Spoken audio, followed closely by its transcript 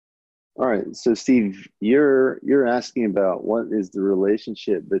All right, so Steve, you're asking about what is the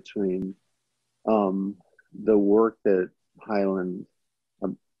relationship between the work that Hyland,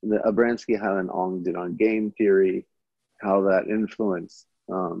 the Abramsky Hyland Ong did on game theory, how that influenced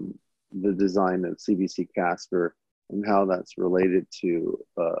the design of CBC Casper, and how that's related to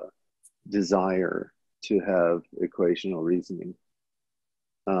desire to have equational reasoning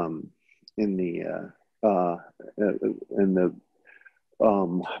in the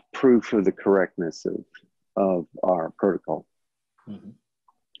proof of the correctness of our protocol. Mm-hmm.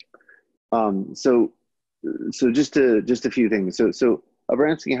 So just a few things. So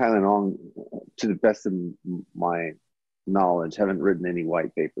Abramsky Hyland Ong, to the best of my knowledge, haven't written any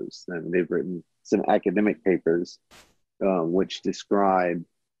white papers. And they've written some academic papers which describe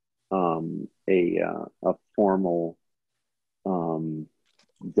a formal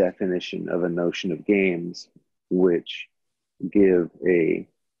definition of a notion of games, which give a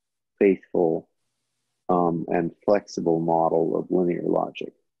faithful and flexible model of linear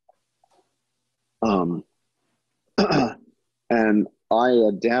logic. And I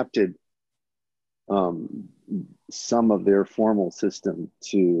adapted some of their formal system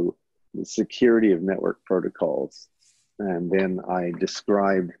to the security of network protocols. And then I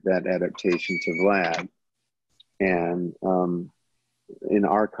described that adaptation to Vlad. And in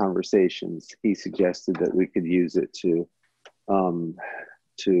our conversations, he suggested that we could use it to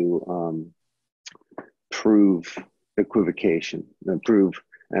prove equivocation, prove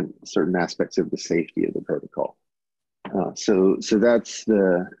and certain aspects of the safety of the protocol. So that's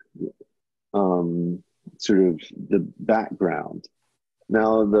the sort of the background.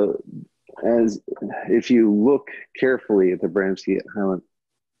 Now, if you look carefully at the Abramsky Hyland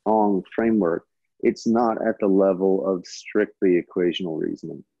Ong framework, it's not at the level of strictly equational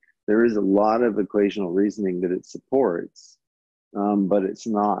reasoning. There is a lot of equational reasoning that it supports, but it's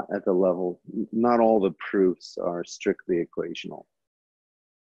not at the level, not all the proofs are strictly equational.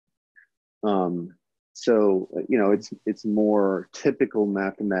 So, you know, it's more typical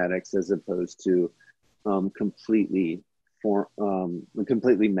mathematics as opposed to completely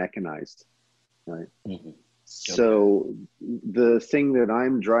mechanized, right? Mm-hmm. So the thing that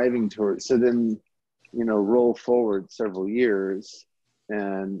I'm driving towards, so then, you know, roll forward several years,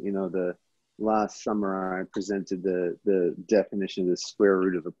 and, you know, the last summer I presented the definition of the square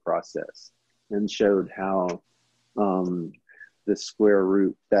root of a process and showed how the square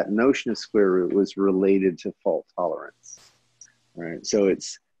root, that notion of square root, was related to fault tolerance, right? So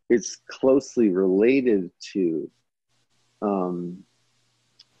it's closely related to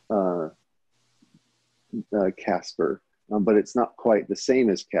Casper, but it's not quite the same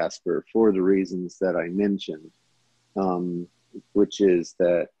as Casper for the reasons that I mentioned, which is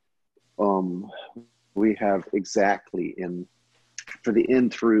that we have exactly for the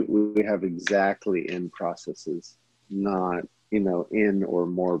nth root, we have exactly in processes, not, you know, in or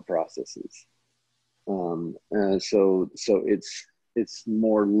more processes. So it's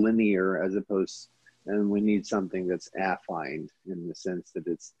more linear as opposed, and we need something that's affined in the sense that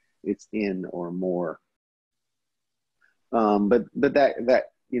it's in or more. But that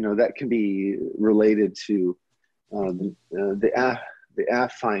you know, that can be related to the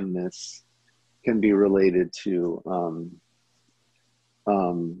affineness can be related to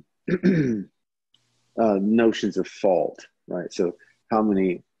notions of fault, right? So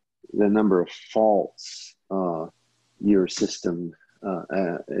the number of faults your system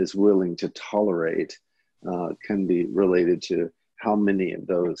is willing to tolerate can be related to how many of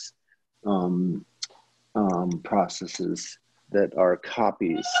those processes that are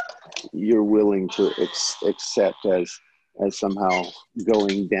copies you're willing to accept as somehow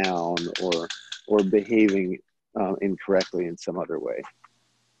going down or behaving incorrectly in some other way.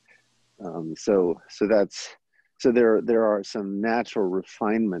 So there are some natural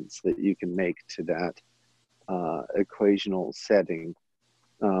refinements that you can make to that equational setting,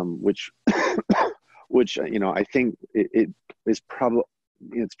 which you know, I think it's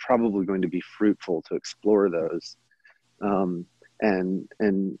probably going to be fruitful to explore those, and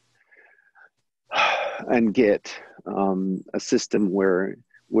get a system where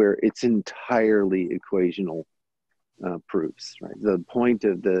it's entirely equational proofs, right? The point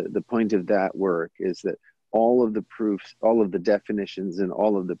of that work is that all of the proofs, all of the definitions, and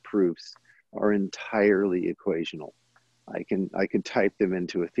all of the proofs are entirely equational. I could type them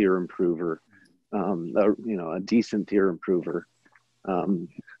into a theorem prover, you know, a decent theorem prover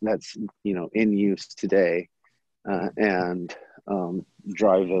that's, you know, in use today, and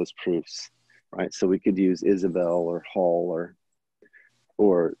drive those proofs, right? So we could use Isabelle or Hall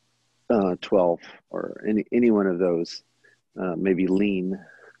or 12 or any one of those, maybe Lean,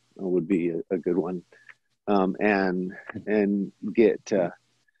 would be a good one, and get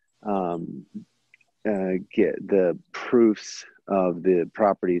the proofs of the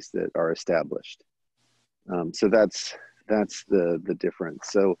properties that are established. So that's the difference.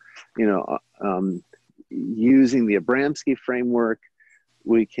 So, using the Abramsky framework,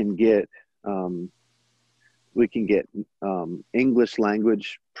 we can get English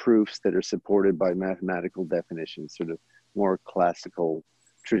language proofs that are supported by mathematical definitions, sort of more classical,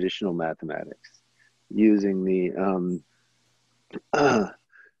 traditional mathematics. Using the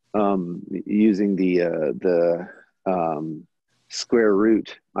square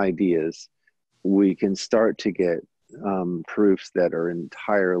root ideas, we can start to get proofs that are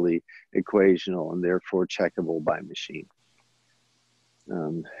entirely equational and therefore checkable by machine.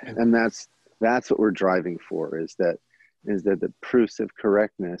 And that's what we're driving for, is that the proofs of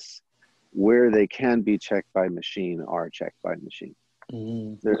correctness, where they can be checked by machine, are checked by machine.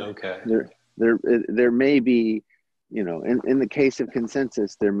 There may be, in the case of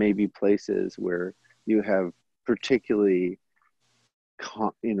consensus, there may be places where you have particularly,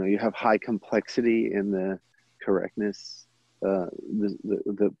 you have high complexity in the correctness,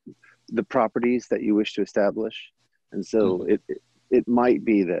 the properties that you wish to establish. And so it might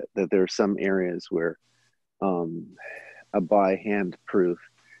be that there are some areas where a by hand proof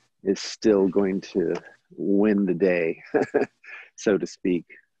is still going to win the day, so to speak,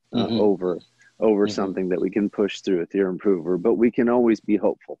 over something that we can push through a theorem prover, but we can always be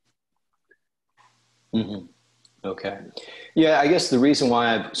hopeful. Okay. Yeah, I guess the reason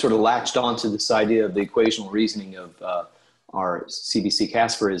why I've sort of latched onto this idea of the equational reasoning of our CBC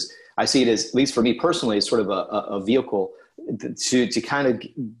Casper is I see it as, at least for me personally, as sort of a vehicle to kind of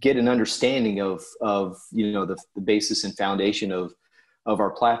get an understanding of the basis and foundation of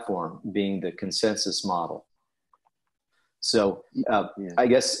our platform, being the consensus model. So I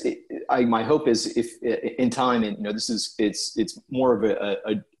guess my hope is, if in time, and it's more of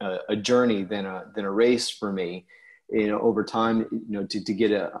a journey than a race for me, over time, to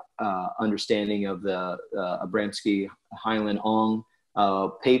get a understanding of the Abramsky Hyland Ong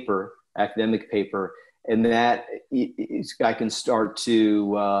academic paper, and that I can start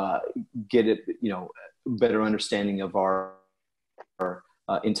to get a better understanding of our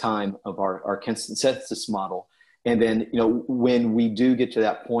in time of our consensus model. And then, when we do get to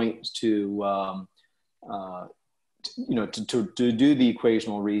that point to do the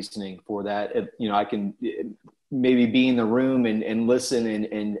equational reasoning for that, I can maybe be in the room and listen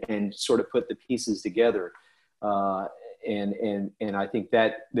and sort of put the pieces together. And I think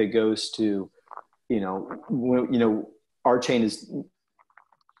that goes to, our chain has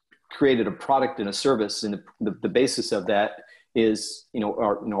created a product and a service, and the basis of that is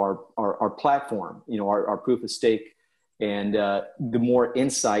our platform, our proof of stake, and the more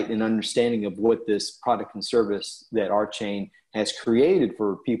insight and understanding of what this product and service that our chain has created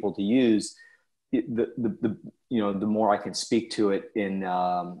for people to use, the more I can speak to it and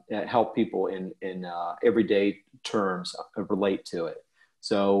help people in everyday terms relate to it.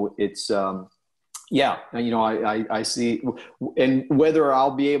 So it's I see, and whether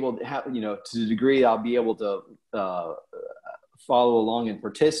I'll be able to have, to the degree I'll be able to follow along and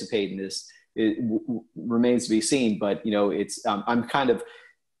participate in this, it remains to be seen. But it's I'm kind of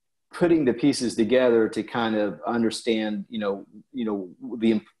putting the pieces together to kind of understand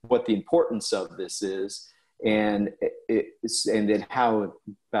what the importance of this is, and then how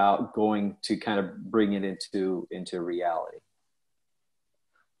about going to kind of bring it into reality.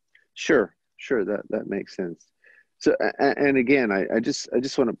 Sure, that makes sense. So, and again, I just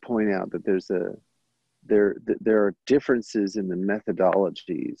want to point out that there are differences in the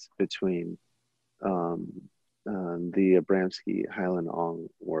methodologies between the Abramsky Hyland Ong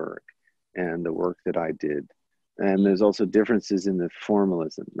work and the work that I did, and there's also differences in the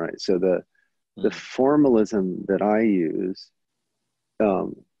formalism, right? So the formalism that I use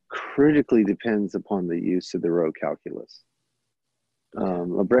critically depends upon the use of the row calculus.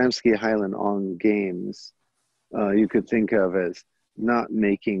 Abramsky Hyland Ong games you could think of as not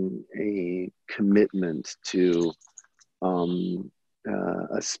making a commitment to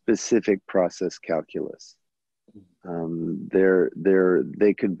a specific process calculus.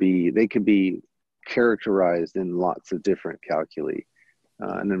 They could be characterized in lots of different calculi,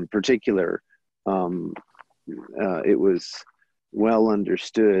 and in particular, it was well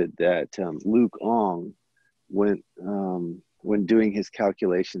understood that Luke Ong, when doing his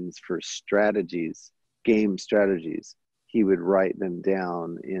calculations for game strategies, he would write them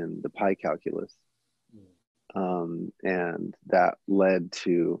down in the pi calculus. And that led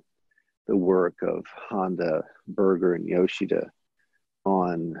to the work of Honda, Berger, and Yoshida,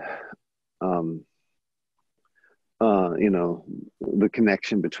 on um, you know, the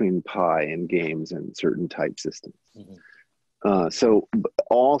connection between pi and games and certain type systems. So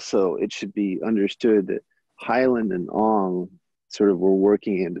also it should be understood that Hyland and Ong sort of were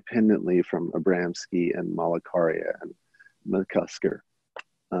working independently from Abramsky and Malakaria and McCusker.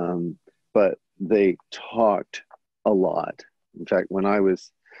 But they talked a lot. In fact, when I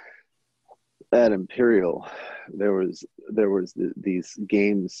was at Imperial, there was these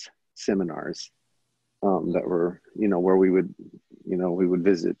games seminars that were, you know, where we would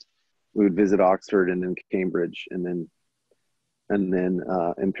visit Oxford and then Cambridge and then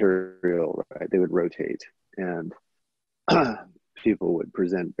Imperial, right? They would rotate, and people would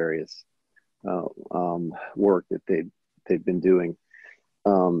present various work that they'd been doing,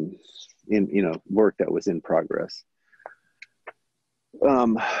 in, you know, work that was in progress.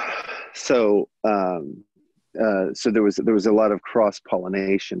 So there was a lot of cross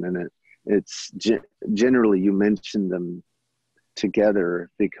pollination, and it's generally you mention them together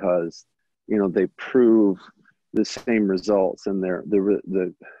because, you know, they prove the same results, and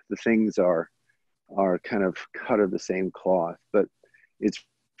the things are kind of cut of the same cloth. But it's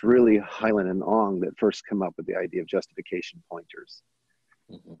really Hyland and Ong that first come up with the idea of justification pointers.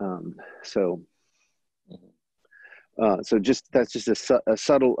 So that's just a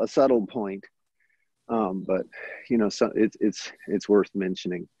subtle point, but, you know, so it's worth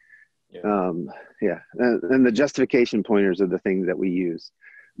mentioning. Yeah, and the justification pointers are the things that we use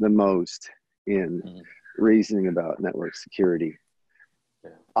the most in reasoning about network security.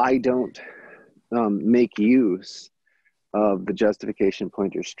 I don't make use of the justification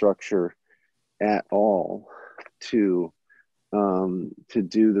pointer structure at all to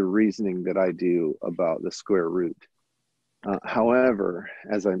do the reasoning that I do about the square root. However,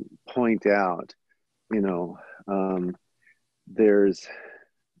 as I point out, you know, there's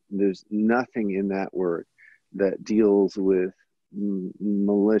nothing in that work that deals with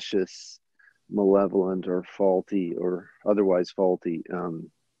malicious, malevolent, or faulty, or otherwise faulty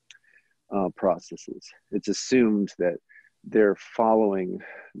processes. It's assumed that they're following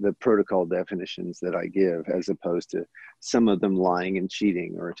the protocol definitions that I give, as opposed to some of them lying and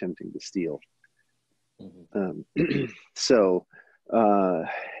cheating or attempting to steal. So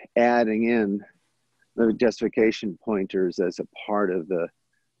adding in the justification pointers as a part of the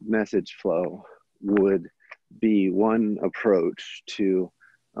message flow would be one approach to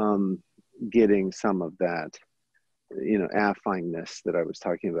getting some of that, you know, affineness that I was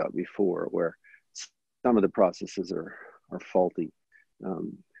talking about before, where some of the processes are faulty.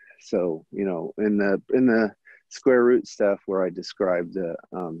 So, you know, in the square root stuff where I described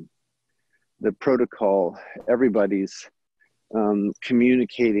the protocol, everybody's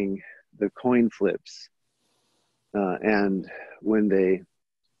communicating the coin flips, and when they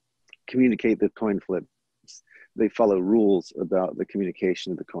communicate the coin flips, they follow rules about the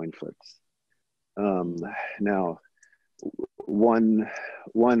communication of the coin flips. Now, one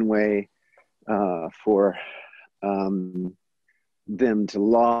way for them to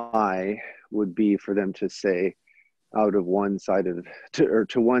lie would be for them to say, out of one side of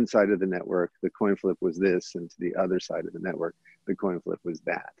to one side of the network, the coin flip was this, and to the other side of the network, the coin flip was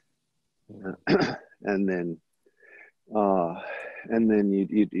that. And then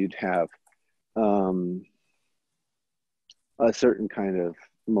you'd have a certain kind of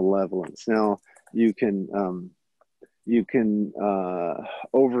malevolence. Now you can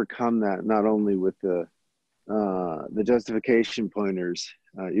overcome that not only with the justification pointers.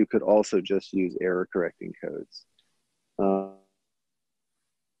 You could also just use error correcting codes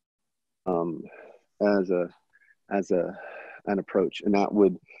as an approach, and that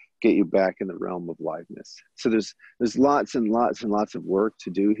would get you back in the realm of liveness. So there's lots and lots and lots of work to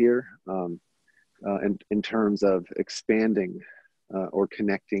do here, in terms of expanding or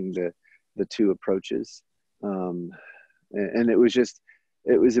connecting the two approaches. And it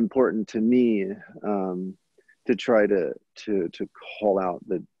was important to me to try to call out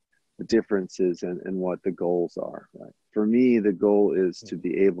the differences and what the goals are. Right? For me, the goal is to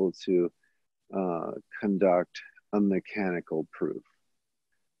be able to conduct a mechanical proof.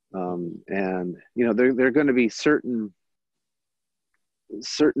 And, you know, there are going to be certain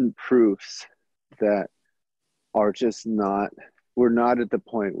proofs that are just we're not at the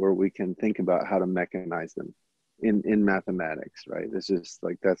point where we can think about how to mechanize them in mathematics, right? It's just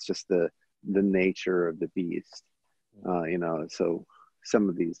like, that's just the nature of the beast. You know, so some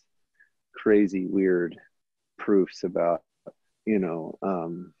of these crazy, weird proofs about, you know,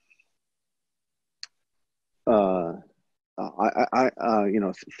 you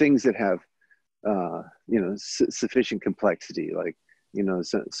know, things that have, you know, sufficient complexity, like, you know,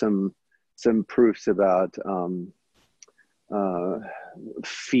 some proofs about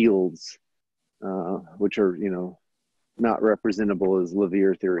fields, which are, you know, not representable as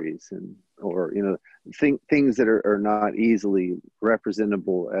Levier theories, and or, you know, things that are not easily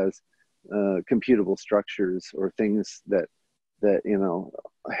representable as computable structures, or things that you know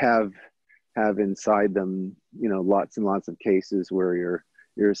have inside them, you know, lots and lots of cases where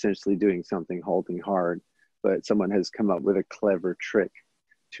you're essentially doing something halting hard, but someone has come up with a clever trick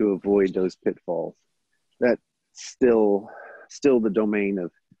to avoid those pitfalls. That's still the domain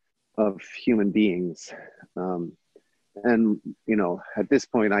of human beings. And, you know, at this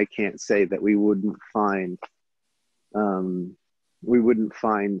point, I can't say that we wouldn't find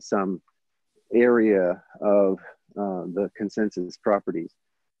some area of the consensus properties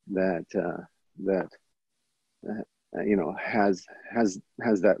that you know has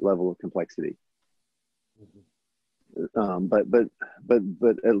that level of complexity. But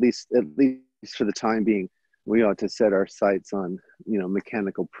at least for the time being, we ought to set our sights on, you know,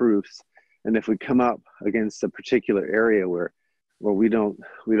 mechanical proofs. And if we come up against a particular area where we don't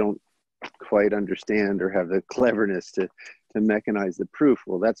quite understand or have the cleverness to mechanize the proof,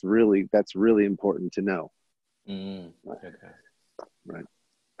 well, that's really important to know. Okay. Right.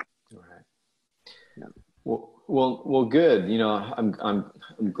 All right. Yeah. Well, good. You know, I'm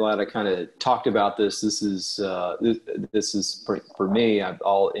glad I kind of talked about this. This is for me,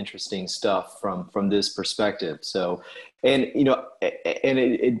 all interesting stuff from this perspective. So, and you know,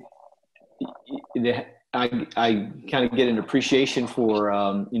 and I kind of get an appreciation for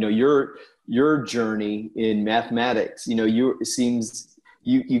you know, your journey in mathematics. You know, it seems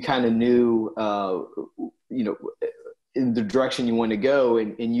you kind of knew you know, in the direction you want to go,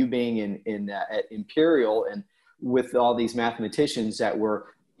 and you being in at Imperial, and with all these mathematicians that were,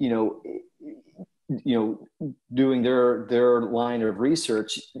 you know, doing their line of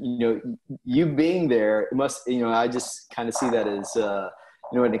research, you know, you being there, it must, you know, I just kind of see that as you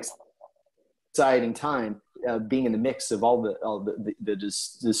know, an exciting time, being in the mix of all the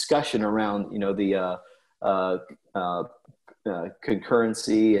discussion around, you know, the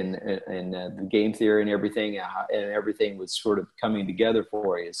concurrency and the game theory and everything was sort of coming together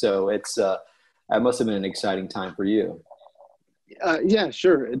for you. So it's that must have been an exciting time for you. Yeah,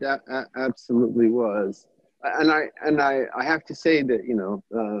 sure, it absolutely was. And I have to say that, you know,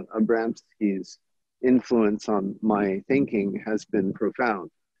 Abramsky's influence on my thinking has been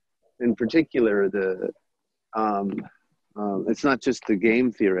profound. In particular, it's not just the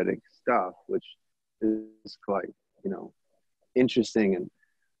game theoretic stuff, which is quite, you know, interesting, and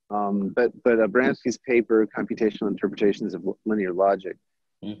but Abramsky's paper, Computational Interpretations of Linear Logic,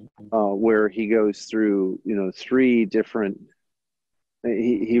 where he goes through, you know, three different.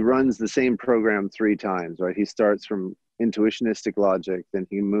 He runs the same program three times, right? He starts from intuitionistic logic, then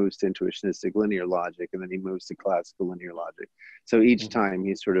he moves to intuitionistic linear logic, and then he moves to classical linear logic. So each time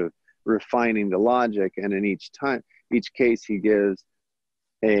he's sort of refining the logic, and in each case he gives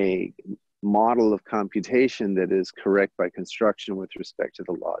a model of computation that is correct by construction with respect to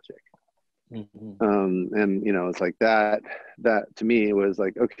the logic. And, you know, it's like that to me, it was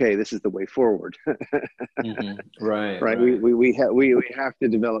like, okay, this is the way forward. Right. We have to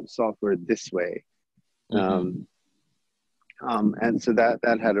develop software this way. And so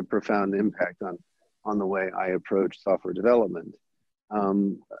that had a profound impact on the way I approach software development.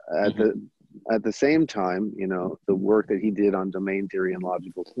 At the same time, you know, the work that he did on domain theory and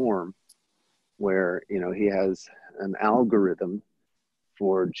logical form, where, you know, he has an algorithm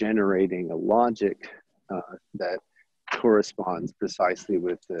for generating a logic that corresponds precisely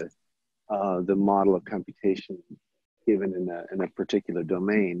with the model of computation given in a particular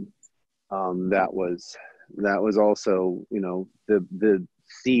domain. That was also, you know, the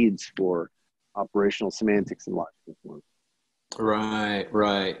seeds for operational semantics and logical form. Right.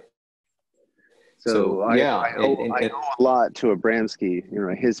 So I owe a lot to Abramsky. You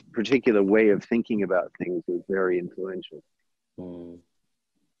know, his particular way of thinking about things was very influential.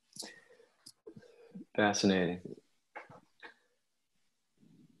 Fascinating.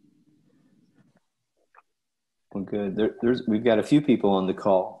 Well, good. We've got a few people on the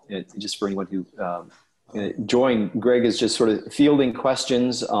call. Just for anyone who joined, Greg is just sort of fielding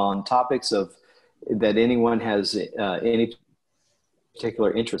questions on topics that anyone has any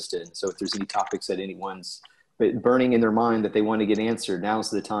particular interest in. So if there's any topics that anyone's burning in their mind that they want to get answered, now's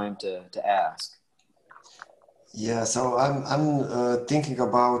the time to ask. Yeah, so I'm thinking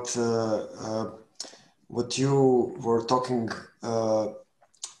about what you were talking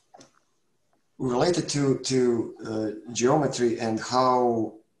related to geometry, and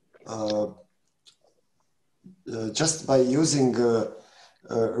how just by using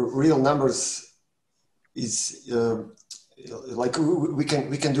real numbers is like we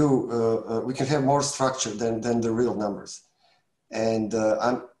can do we can have more structure than the real numbers, and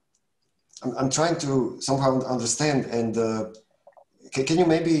I'm trying to somehow understand. And can you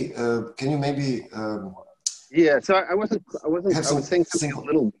maybe yeah, so I wasn't I was saying something a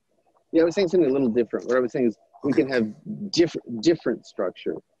little, yeah, I was saying something a little different. What I was saying is we can have different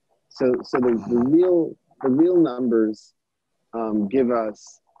structure. So the real numbers give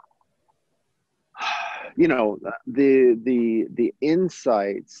us, you know, the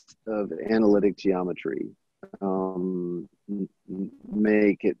insights of analytic geometry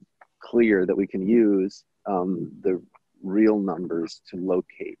make it clear that we can use the real numbers to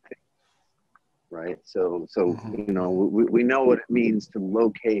locate things, right? So you know, we know what it means to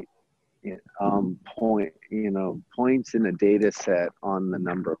locate points in a data set on the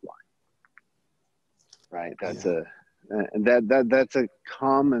number of lines, right? That's that's a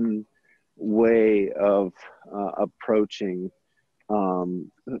common way of approaching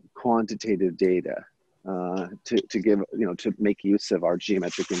quantitative data to give, you know, to make use of our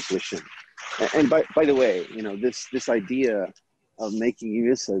geometric intuition. And by the way, you know, this idea of making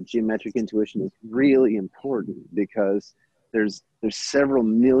use of geometric intuition is really important because there's several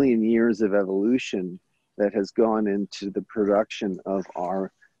million years of evolution that has gone into the production of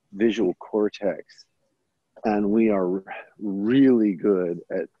our visual cortex. And we are really good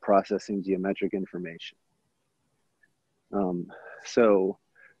at processing geometric information. So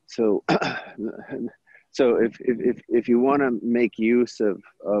if you want to make use of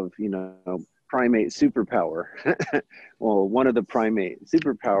you know, primate superpower, well, one of the primate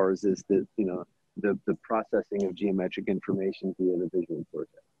superpowers is the, you know, the processing of geometric information via the visual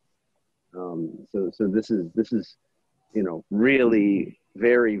cortex. So this is you know, really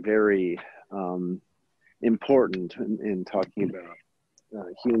very important in talking about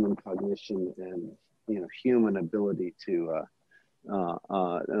human cognition and, you know, human ability to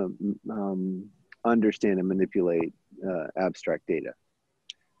understand and manipulate abstract data,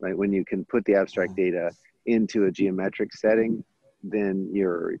 right? When you can put the abstract data into a geometric setting, then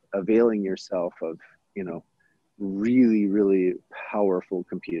you're availing yourself of, you know, really powerful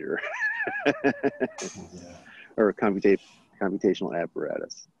computer or computational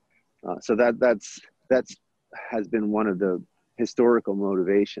apparatus. So that's has been one of the historical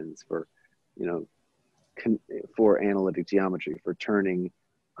motivations for, you know, for analytic geometry, for turning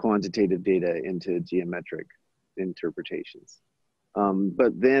quantitative data into geometric interpretations.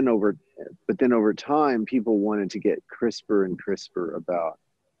 But then over time, people wanted to get crisper and crisper about,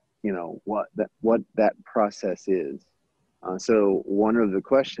 you know, what that process is. So one of the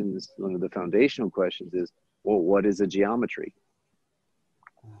foundational questions is, well, what is a geometry?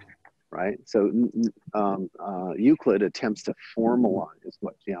 Right? So Euclid attempts to formalize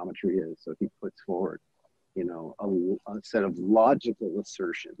what geometry is. So he puts forward, you know, a set of logical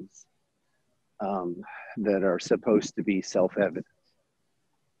assertions that are supposed to be self-evident.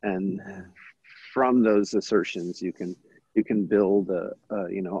 And from those assertions, you can build a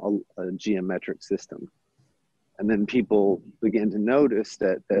geometric system. And then people begin to notice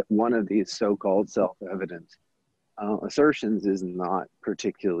that one of these so-called self-evident assertions is not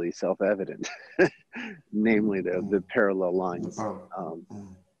particularly self-evident, namely the parallel lines,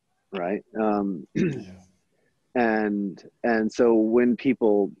 right? And so when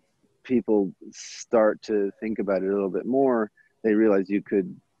people start to think about it a little bit more, they realize you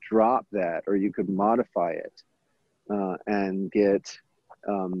could drop that, or you could modify it and get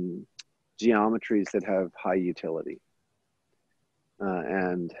geometries that have high utility.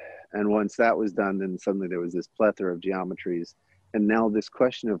 And once that was done, then suddenly there was this plethora of geometries. And now this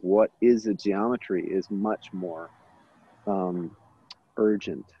question of what is a geometry is much more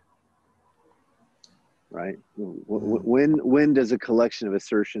urgent, right? When does a collection of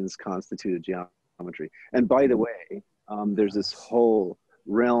assertions constitute a geometry? And by the way, there's this whole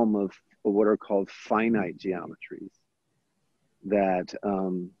realm of what are called finite geometries that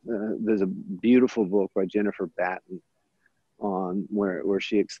there's a beautiful book by Jennifer Batten on where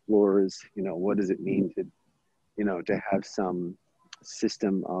she explores, you know, what does it mean to, you know, to have some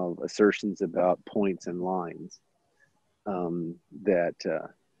system of assertions about points and lines that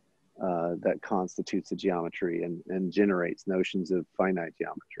constitutes a geometry and generates notions of finite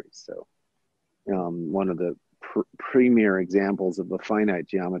geometries. So one of the premier examples of a finite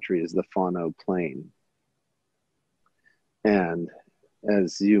geometry is the Fano plane. And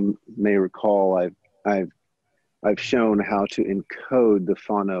as you may recall, I've shown how to encode the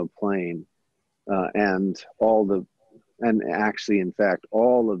Fano plane and actually, in fact,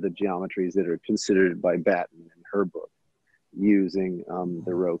 all of the geometries that are considered by Batten in her book using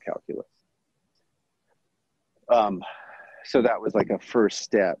the row calculus. So that was like a first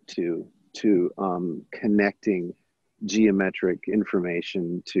step to connecting geometric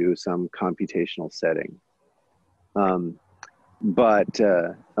information to some computational setting. But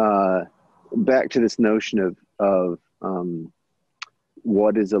back to this notion of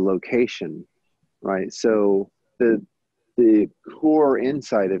what is a location, right? So the core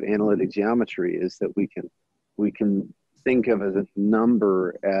insight of analytic geometry is that we can think of as a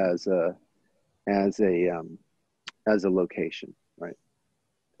number as a location, right?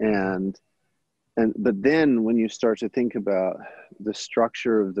 But then when you start to think about the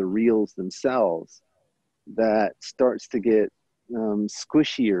structure of the reals themselves, that starts to get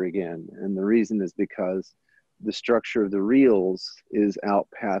squishier again. And the reason is because the structure of the reals is out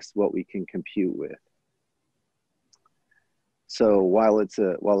past what we can compute with. So while it's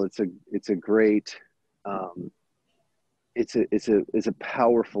a great it's a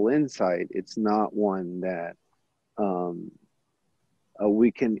powerful insight, it's not one that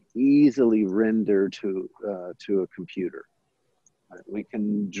we can easily render to a computer. We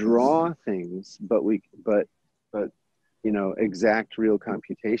can draw things, but you know, exact real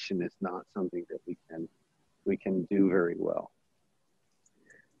computation is not something that we can do very well.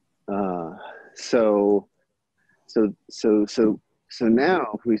 So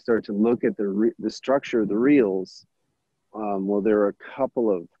now if we start to look at the structure of the reals, well, there are a couple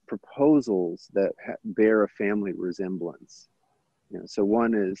of proposals that bear a family resemblance. You know, so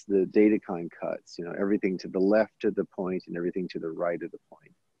one is the Dedekind cuts, you know, everything to the left of the point and everything to the right of the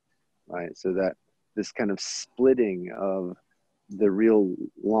point, right? So that this kind of splitting of the real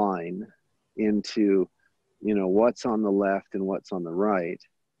line into, you know, what's on the left and what's on the right.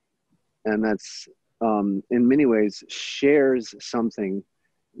 And that's, in many ways, shares something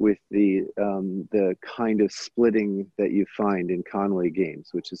with the kind of splitting that you find in Conway games,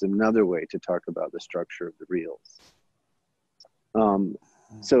 which is another way to talk about the structure of the reals.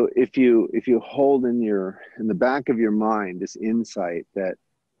 So if you hold in the back of your mind this insight that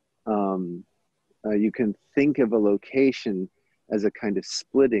you can think of a location as a kind of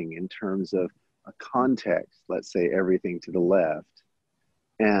splitting in terms of a context, let's say everything to the left,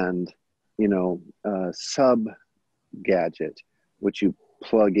 and you know, sub gadget, which you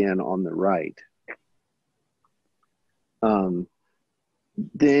plug in on the right,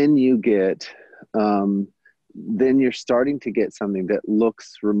 then you get then you're starting to get something that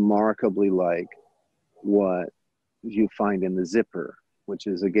looks remarkably like what you find in the zipper, which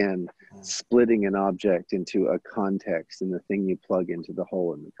is again splitting an object into a context and the thing you plug into the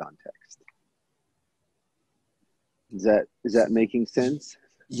hole in the context. Is that making sense?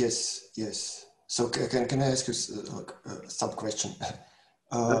 Yes, yes. So can I ask you a sub question?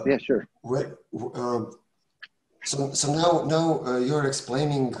 Yeah, sure. So now you're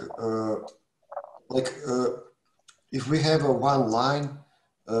explaining if we have a one line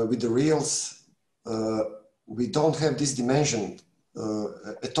with the reals, we don't have this dimension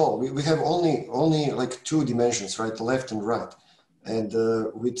at all. We have only like two dimensions, right? Left and right. And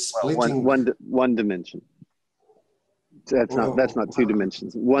with splitting one dimension. That's not two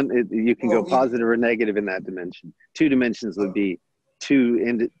dimensions. You can go positive or negative in that dimension. Two dimensions would be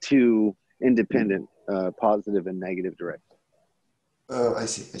two independent positive and negative directives. I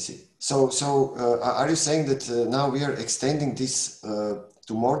see. So are you saying that now we are extending this to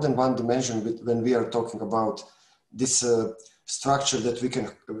more than one dimension when we are talking about this structure that we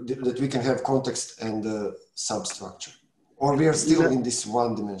can have context and substructure, or we are still in this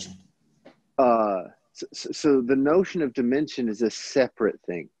one dimension? So the notion of dimension is a separate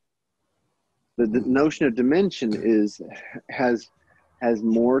thing. The notion of dimension has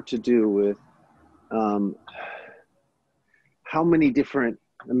more to do with how many different,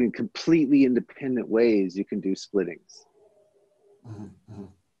 completely independent ways you can do splittings,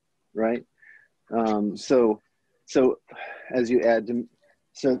 right? So as you add,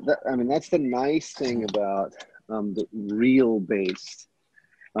 that's the nice thing about the real-based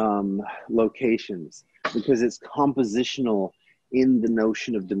locations, because it's compositional in the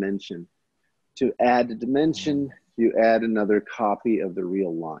notion of dimension. To add a dimension, you add another copy of the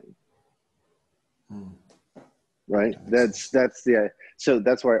real line. Right? So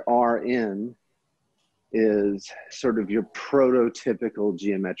that's why Rn is sort of your prototypical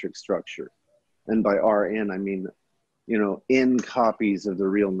geometric structure. And by Rn, I mean, n copies of the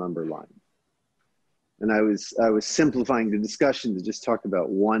real number line. And I was simplifying the discussion to just talk about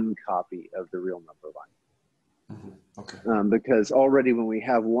one copy of the real number line. Okay. Because already when we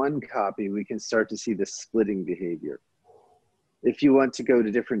have one copy, we can start to see the splitting behavior. If you want to go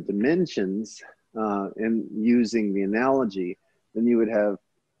to different dimensions, and using the analogy, then you would have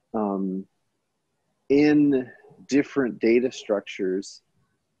in different data structures,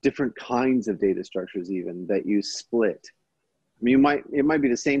 different kinds of data structures even that you split. I mean, it might be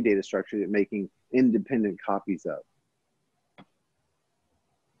the same data structure you're making independent copies of.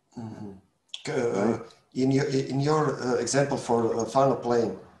 Mm-hmm. In your example for final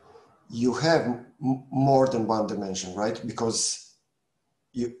plane, you have more than one dimension, right? Because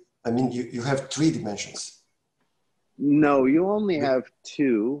you have 3 dimensions. No, you only have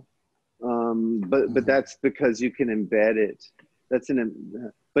 2, but that's because you can embed it.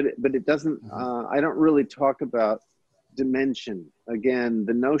 But it doesn't. I don't really talk about dimension. Again,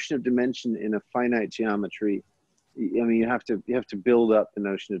 the notion of dimension in a finite geometry, I mean, you have to build up the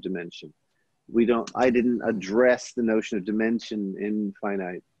notion of dimension. I didn't address the notion of dimension in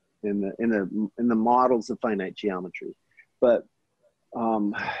the models of finite geometry, but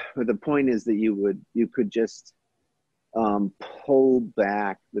the point is that you could just pull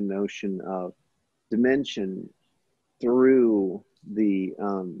back the notion of dimension through the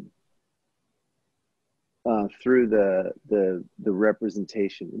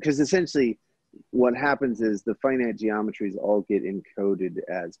representation, because essentially what happens is the finite geometries all get encoded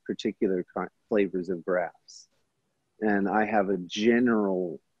as particular flavors of graphs, and I have a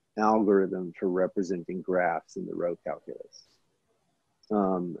general algorithm for representing graphs in the row calculus,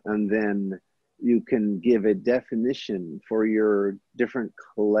 and then you can give a definition for your different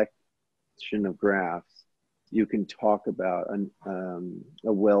collection of graphs. You can talk about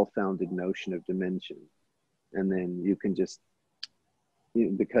a well-founded notion of dimension, and then you can just,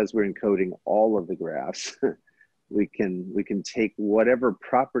 because we're encoding all of the graphs, we can take whatever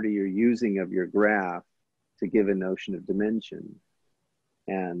property you're using of your graph to give a notion of dimension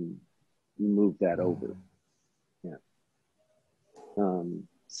and move that over. Yeah.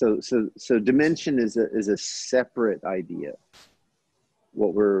 So dimension is a separate idea.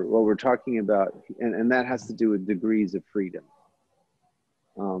 What we're talking about, and that has to do with degrees of freedom.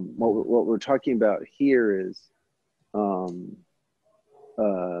 What we're talking about here is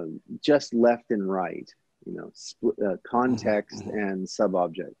just left and right, context and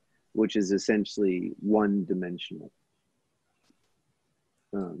subobject, which is essentially one-dimensional.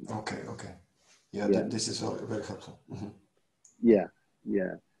 Okay. Yeah, this is very helpful. Yeah.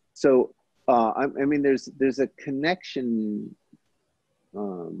 So I mean, there's a connection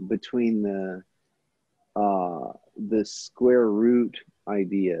between the square root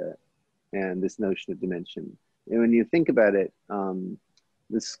idea and this notion of dimension. And when you think about it,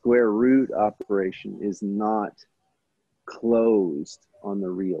 the square root operation is not closed on the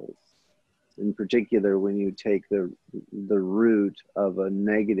reals. In particular, when you take the root of a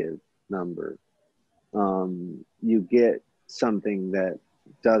negative number, you get something that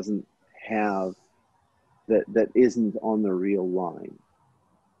doesn't have, that isn't on the real line.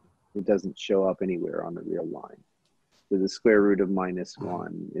 It doesn't show up anywhere on the real line. So the square root of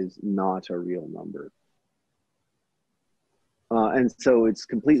 -1 is not a real number. And so it's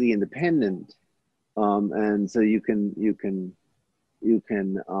completely independent. And so you can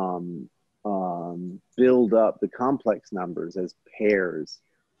build up the complex numbers as pairs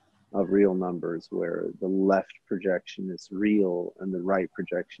of real numbers, where the left projection is real and the right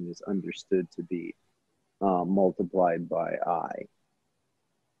projection is understood to be multiplied by I.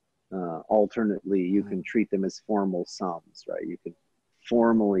 Alternately, you can treat them as formal sums, right? You can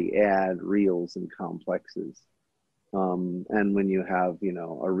formally add reals and complexes. And when you have,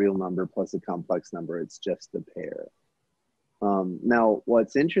 a real number plus a complex number, it's just a pair. Now,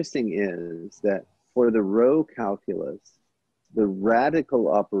 what's interesting is that for the row calculus, the radical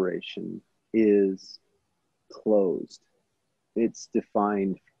operation is closed. It's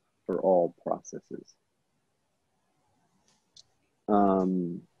defined for all processes.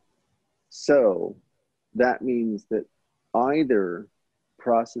 So that means that either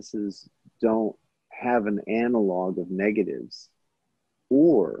processes don't have an analog of negatives,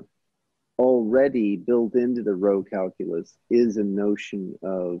 or already built into the row calculus is a notion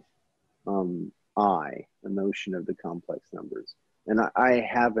of a notion of the complex numbers. And I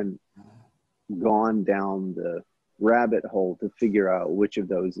haven't gone down the rabbit hole to figure out which of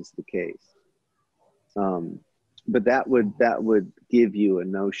those is the case. But that would give you a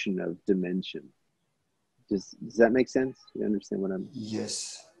notion of dimension. Does that make sense? You understand what I'm?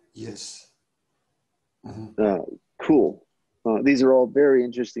 Yes. Cool. These are all very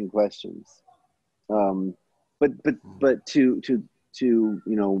interesting questions. But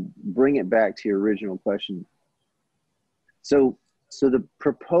to bring it back to your original question. So the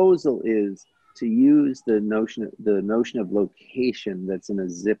proposal is to use the notion of location that's in a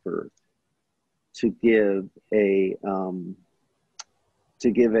zipper to give a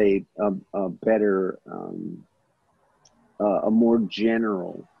better, a more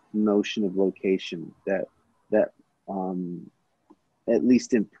general notion of location that at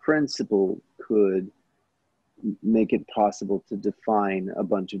least in principle could make it possible to define a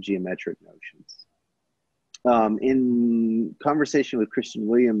bunch of geometric notions. In conversation with Christian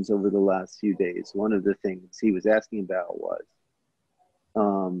Williams over the last few days, one of the things he was asking about was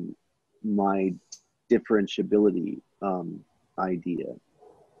my differentiability idea.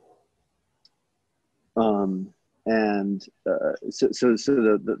 So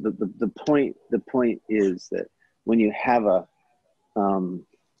the point is that when you have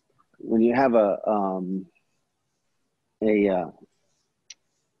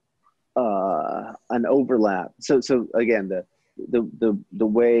an overlap. So again, the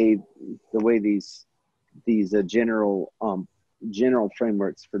way these general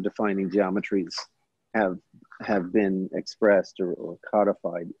frameworks for defining geometries have been expressed or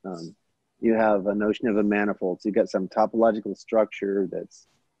codified. You have a notion of a manifold. So you got some topological structure that's,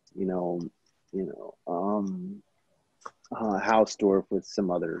 Hausdorff with some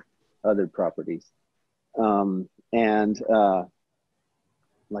other properties, like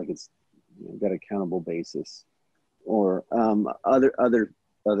it's got a countable basis, or other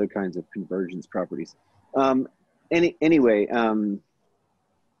kinds of convergence properties. Anyway, and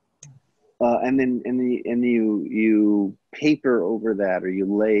then you paper over that, or you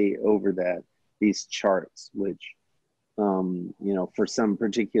lay over that these charts, which for some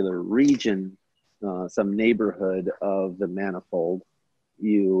particular region, some neighborhood of the manifold,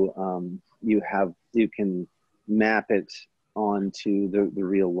 you can map it onto the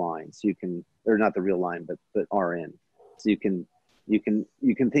real line. So you can, or not the real line, but Rn. So you can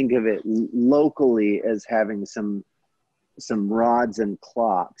think of it locally as having some rods and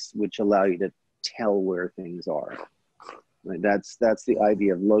clocks which allow you to tell where things are. Right? That's the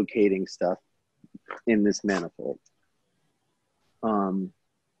idea of locating stuff in this manifold. And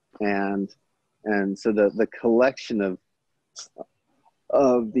so the collection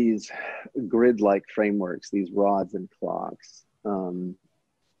of these grid-like frameworks, these rods and clocks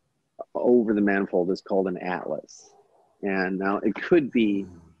over the manifold is called an atlas. And now it could be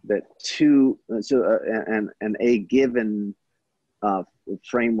that a given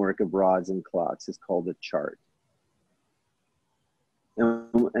framework of rods and clocks is called a chart.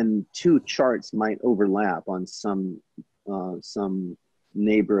 And two charts might overlap on some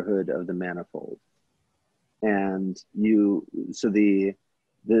neighborhood of the manifold. And there's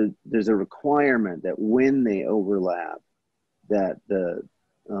a requirement that when they overlap, that the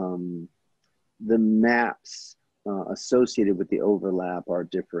maps associated with the overlap are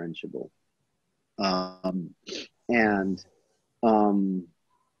differentiable.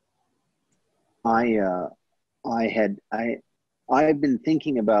 I've been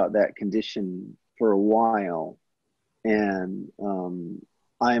thinking about that condition for a while, and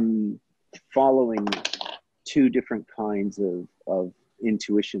I'm following two different kinds of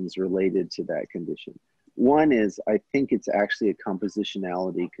intuitions related to that condition. One is, I think it's actually a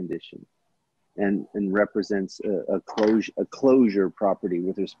compositionality condition, and represents a closure property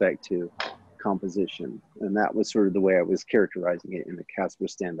with respect to composition. And that was sort of the way I was characterizing it in the Casper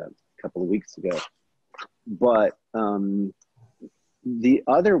Standup a couple of weeks ago. But the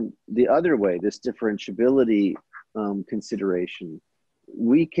other way, this differentiability consideration,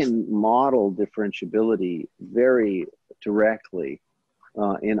 we can model differentiability very directly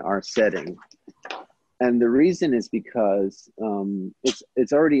in our setting. And the reason is because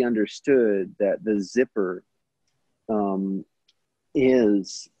it's already understood that the zipper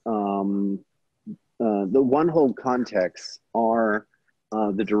is the one-hole contexts are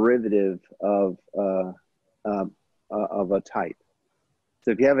the derivative of a type.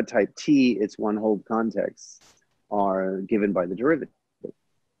 So if you have a type T, its one-hole contexts are given by the derivative.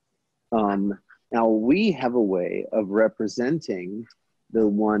 Now we have a way of representing the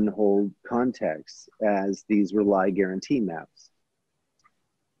one-hole context as these rely guarantee maps,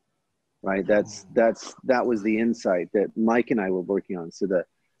 right? That was the insight that Mike and I were working on. So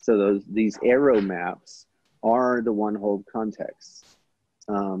these arrow maps are the one-hole contexts,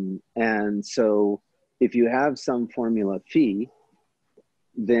 and so if you have some formula phi,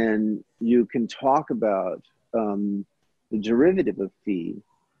 then you can talk about the derivative of phi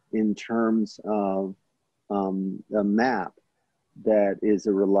in terms of a map that is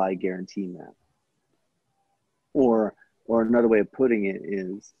a rely guarantee map. Or another way of putting it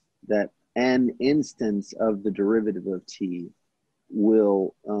is that an instance of the derivative of t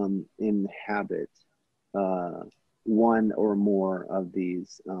will inhabit one or more of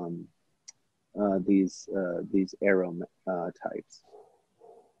these these arrow types,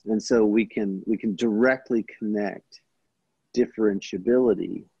 and so we can directly connect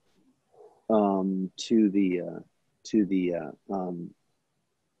differentiability to the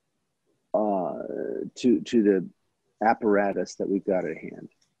apparatus that we've got at hand.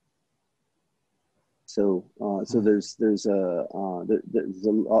 So there's a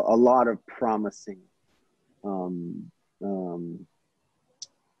lot of promising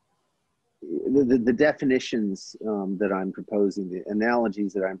the definitions that I'm proposing, the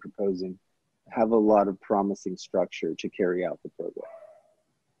analogies that I'm proposing, have a lot of promising structure to carry out the program.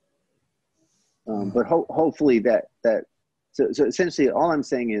 But hopefully so essentially all I'm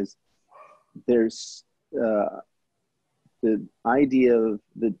saying is there's the idea of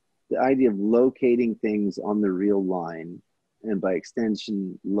locating things on the real line, and by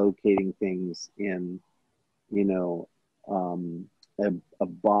extension locating things in, you know, a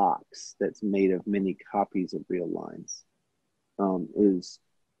box that's made of many copies of real lines, is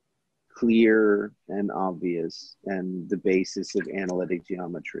clear and obvious and the basis of analytic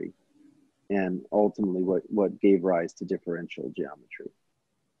geometry, and ultimately what gave rise to differential geometry.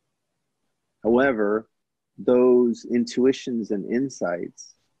 However, those intuitions and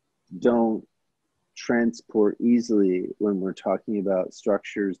insights don't transport easily when we're talking about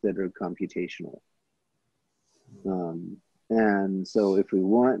structures that are computational. And so if we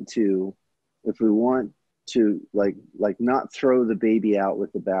want to like not throw the baby out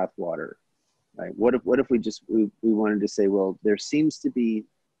with the bathwater, right? What if we wanted to say, well, there seems to be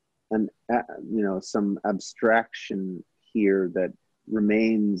some abstraction here that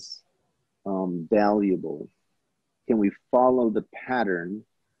remains valuable. Can we follow the pattern,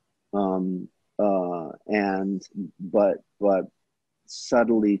 but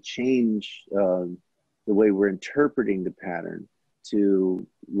subtly change the way we're interpreting the pattern to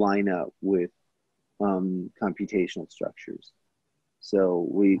line up with computational structures? So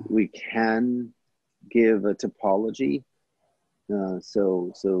we can give a topology.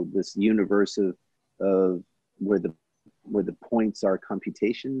 So this universe of where the points are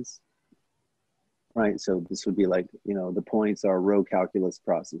computations, right? So this would be like, you know, the points are row calculus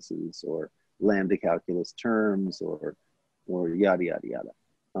processes or lambda calculus terms or yada yada yada.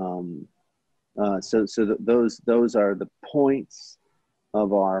 So those are the points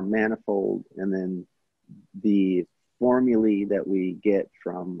of our manifold, and then the formulae that we get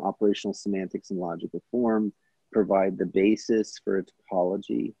from operational semantics and logical form provide the basis for a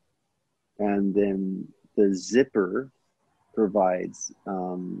topology, and then the zipper provides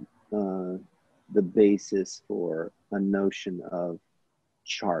the basis for a notion of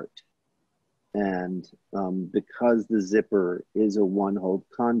chart. And because the zipper is a one-hole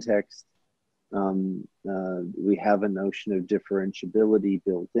context, we have a notion of differentiability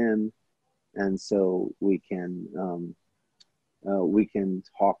built in, and so we can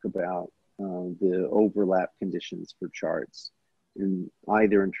talk about the overlap conditions for charts,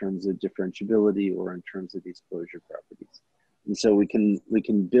 either in terms of differentiability or in terms of these closure properties. And so we can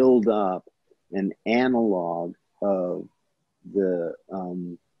build up an analog of the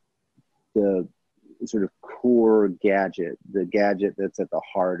sort of core gadget, the gadget that's at the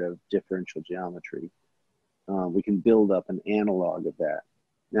heart of differential geometry. We can build up an analog of that.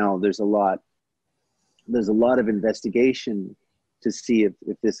 Now, there's a lot of investigation to see if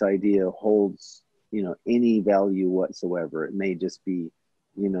this idea holds, you know, any value whatsoever. It may just be,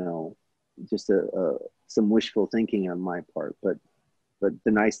 you know, just some wishful thinking on my part, but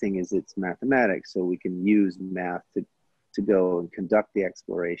the nice thing is it's mathematics, so we can use math to go and conduct the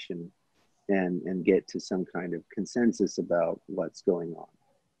exploration and get to some kind of consensus about what's going on.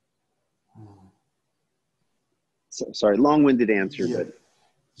 So, sorry, long-winded answer, yeah. but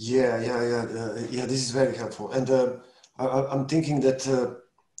Yeah, this is very helpful. And I'm thinking that,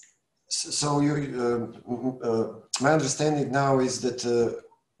 my understanding now is that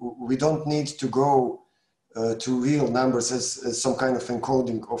we don't need to go to real numbers as some kind of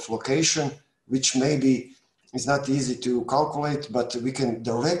encoding of location, which maybe is not easy to calculate, but we can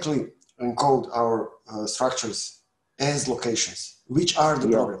directly encode our structures as locations, which are the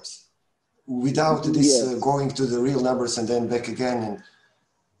programs, without this going to the real numbers and then back again. And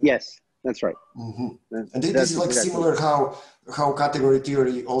yes, that's right. And this is like exactly similar how category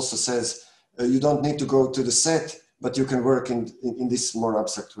theory also says you don't need to go to the set, but you can work in this more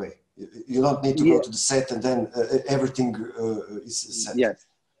abstract way. You don't need to go to the set and then everything is set.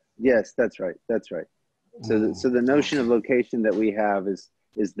 Yes, that's right. So the notion of location that we have is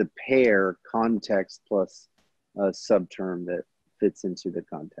the pair context plus a subterm that fits into the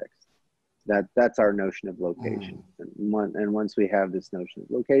context. That's our notion of location. And once we have this notion of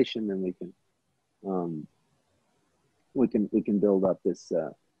location, then we can build up this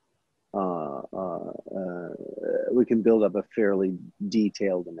we can build up a fairly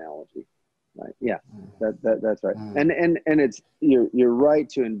detailed analogy, right? Yeah, that's right. And it's you're right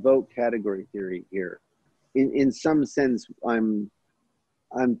to invoke category theory here. In some sense, I'm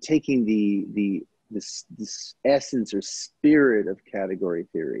taking this essence or spirit of category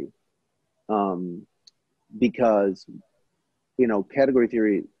theory, because category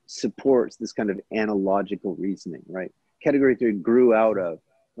theory supports this kind of analogical reasoning, right? Category theory grew out of,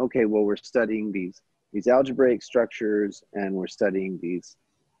 okay, well, we're studying these algebraic structures, and we're studying these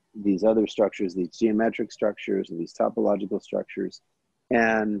other structures, these geometric structures, and these topological structures,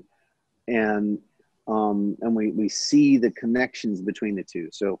 and we see the connections between the two.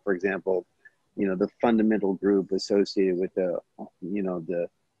 So, for example, the fundamental group associated with the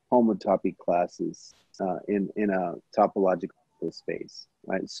homotopy classes in a topological space,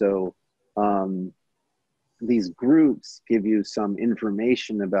 right? So these groups give you some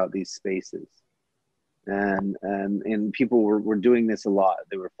information about these spaces, and people were doing this a lot.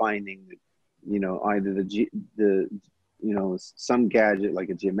 They were finding either some gadget, like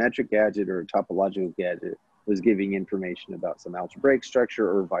a geometric gadget or a topological gadget, was giving information about some algebraic structure,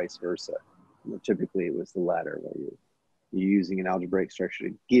 or vice versa. Typically it was the latter, where you're using an algebraic structure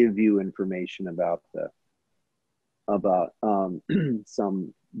to give you information about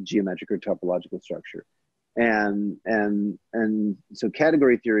some geometric or topological structure. And so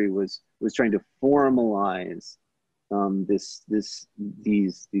category theory was trying to formalize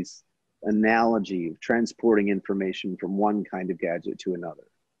these analogy of transporting information from one kind of gadget to another,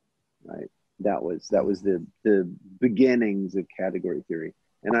 right? That was the beginnings of category theory.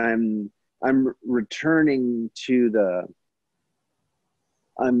 And I'm returning to the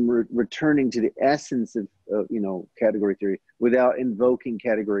essence of category theory without invoking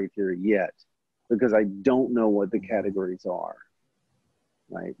category theory yet, because I don't know what the categories are,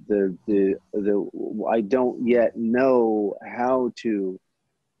 right? I don't yet know how to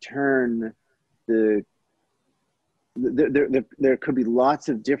turn there could be lots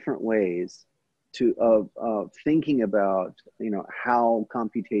of different ways of thinking about how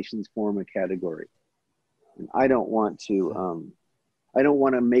computations form a category. And I don't want to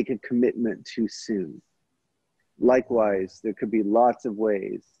make a commitment too soon. Likewise, there could be lots of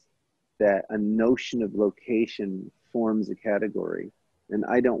ways that a notion of location forms a category, and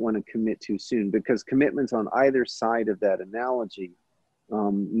I don't want to commit too soon, because commitments on either side of that analogy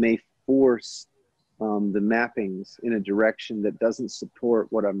may force the mappings in a direction that doesn't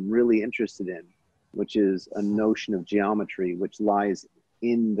support what I'm really interested in, which is a notion of geometry, which lies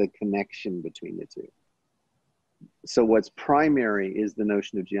in the connection between the two. So what's primary is the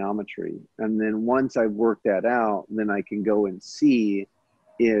notion of geometry. And then once I've worked that out, then I can go and see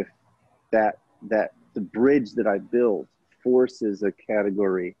if that the bridge that I built forces a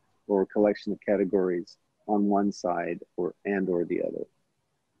category or a collection of categories on one side or the other.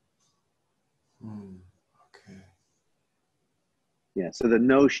 Okay. Yeah, so the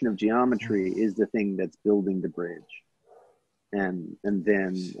notion of geometry is the thing that's building the bridge. And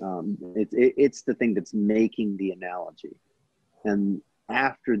then it's the thing that's making the analogy. And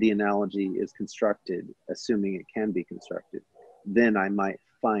after the analogy is constructed, assuming it can be constructed, then I might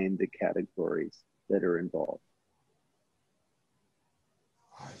find the categories that are involved.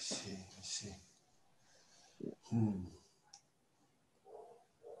 I see.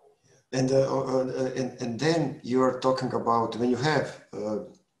 And then you're talking about, when you have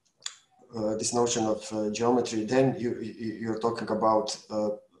this notion of geometry, then you're talking about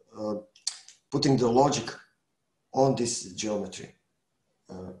putting the logic on this geometry,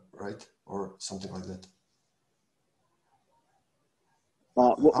 right? Or something like that.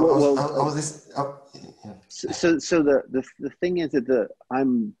 So the thing is that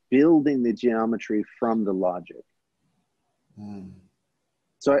I'm building the geometry from the logic.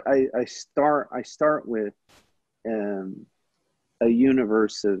 So I start with a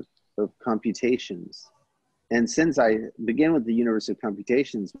universe of computations, and since I begin with the universe of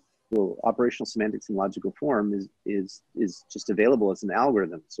computations, well, operational semantics in logical form is just available as an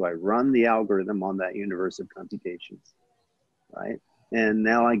algorithm. So I run the algorithm on that universe of computations, right? And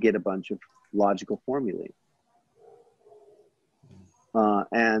now I get a bunch of logical formulae.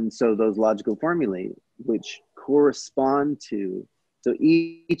 And so those logical formulae, which correspond to, so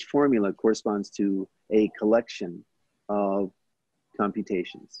each formula corresponds to a collection of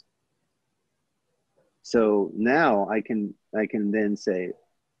computations. So now I can then say,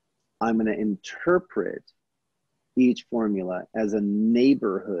 I'm going to interpret each formula as a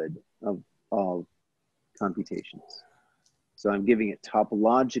neighborhood of computations. So I'm giving it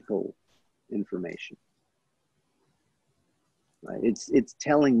topological information. Right? It's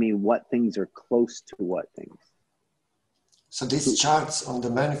telling me what things are close to what things. So these charts on the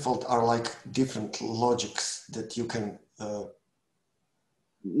manifold are like different logics that you can.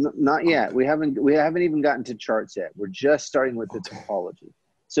 Not yet. We haven't even gotten to charts yet. We're just starting with the topology.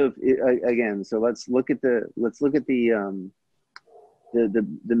 So again, so let's look at the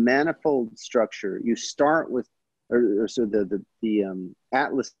manifold structure. You start with, so the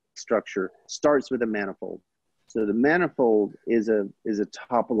atlas structure starts with a manifold. So the manifold is a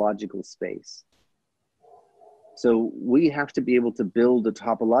topological space. So we have to be able to build a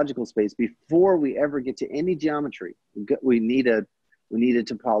topological space before we ever get to any geometry. We need a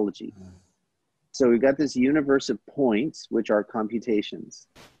topology. So we've got this universe of points, which are computations,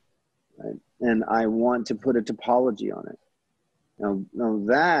 right? And I want to put a topology on it. Now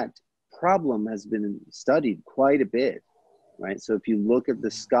that problem has been studied quite a bit, right? So if you look at the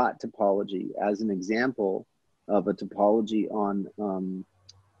Scott topology as an example of a topology on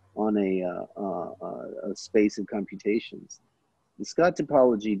a space of computations, the Scott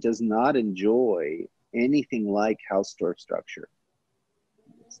topology does not enjoy anything like Hausdorff structure.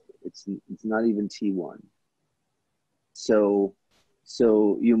 It's not even T1. So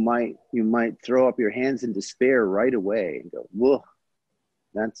you might throw up your hands in despair right away and go, whoa,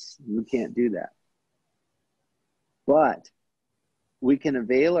 we can't do that. But we can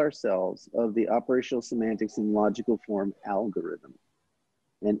avail ourselves of the operational semantics and logical form algorithm,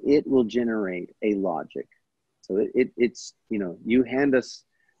 and it will generate a logic. So it's, you know, you hand us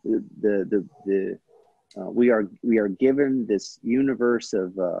we are given this universe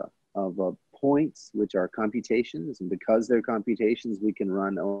of points, which are computations, and because they're computations, we can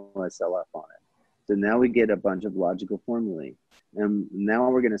run OSLF on it. So now we get a bunch of logical formulae, and now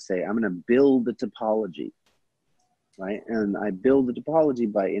we're going to say, I'm going to build the topology, right? And I build the topology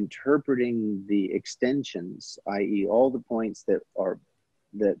by interpreting the extensions, i.e., all the points that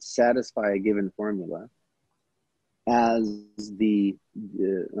satisfy a given formula, as the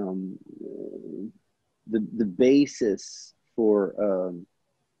basis for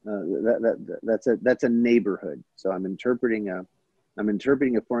that's a neighborhood. So I'm interpreting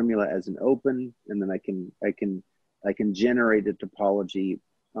a formula as an open, and then I can generate a topology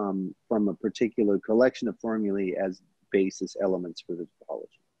from a particular collection of formulae as basis elements for the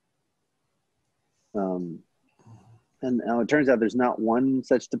topology. And now it turns out there's not one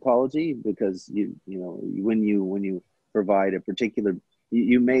such topology, because you know when you provide a particular,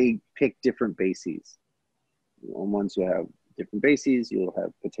 you may pick different bases. Once you have different bases, you'll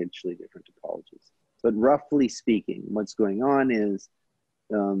have potentially different topologies. But roughly speaking, what's going on is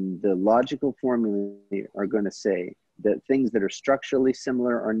the logical formulae are going to say that things that are structurally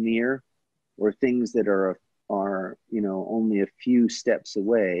similar are near, or things that are you know, only a few steps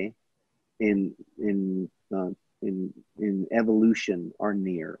away in evolution are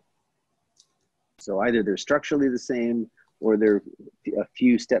near. So either they're structurally the same, or they're a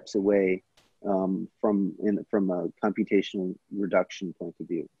few steps away from a computational reduction point of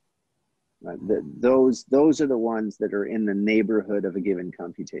view. Right? Those are the ones that are in the neighborhood of a given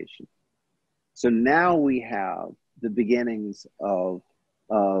computation. So now we have the beginnings of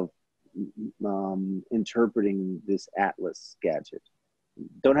interpreting this atlas gadget.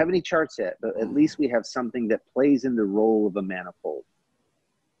 Don't have any charts yet, but at least we have something that plays in the role of a manifold,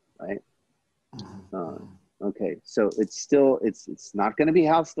 right? Okay, so it's not going to be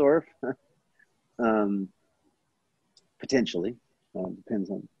Hausdorff, potentially, depends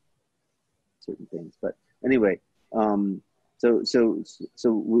on certain things. But anyway, so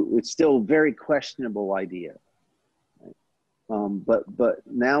it's still a very questionable idea, right? But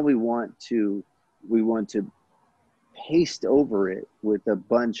now we want to paste over it with a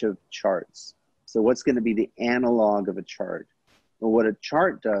bunch of charts. So what's going to be the analog of a chart? Well, what a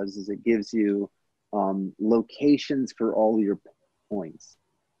chart does is it gives you locations for all your points.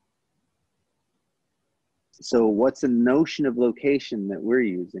 So what's the notion of location that we're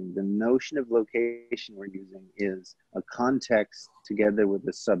using? The notion of location we're using is a context together with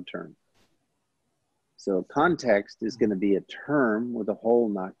a subterm. So a context is going to be a term with a hole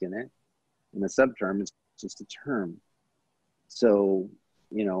knocked in it, and a subterm is just a term. So,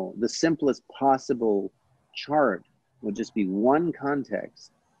 you know, the simplest possible chart would just be one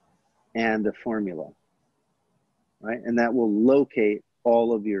context and a formula, right? And that will locate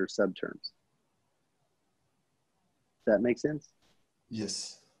all of your subterms. Does that make sense?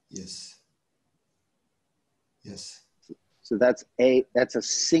 Yes, yes, yes. So that's a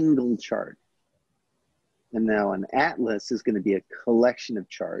single chart. And now an atlas is going to be a collection of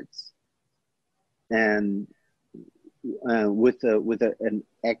charts. And an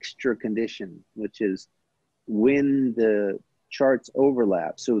extra condition, which is when the charts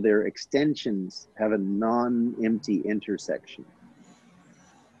overlap, so their extensions have a non-empty intersection,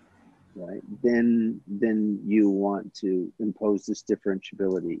 right? Then you want to impose this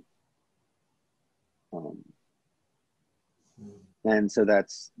differentiability, and so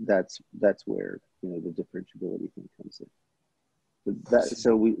that's where, you know, the differentiability thing comes in.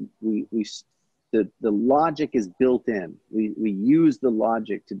 So the logic is built in. We use the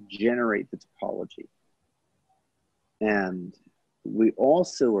logic to generate the topology. And we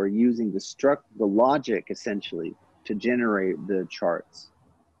also are using the logic essentially to generate the charts,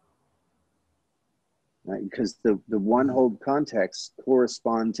 right? Because the one-hold contexts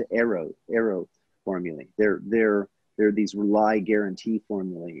correspond to arrow formulae. They're these lie guarantee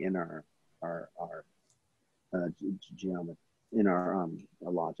formulae in our geometry, in our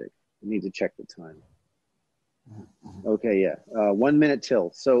logic. We need to check the time. Okay, yeah, 1 minute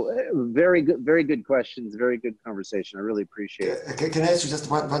till. So very good questions, very good conversation. I really appreciate it. Can I ask you just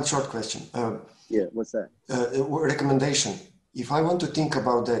one short question? Yeah, what's that? Recommendation. If I want to think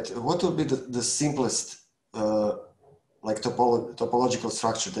about that, what would be the simplest like topological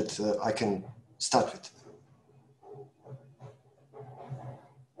structure that I can start with?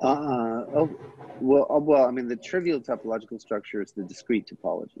 Well, I mean, the trivial topological structure is the discrete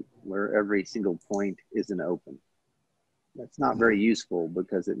topology, where every single point is an open. That's not very useful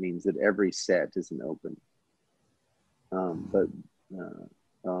because it means that every set is an open.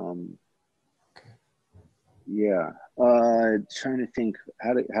 Yeah, trying to think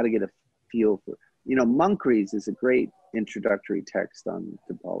how to get a feel for, you know, Muncre's is a great introductory text on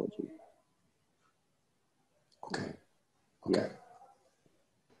topology. Okay. Yeah.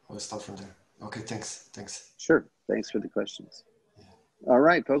 I'll start from there. Okay, thanks. Sure, thanks for the questions. Yeah. All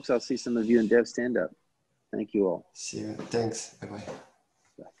right, folks, I'll see some of you in Dev Stand Up. Thank you all. See you. Thanks. Bye-bye.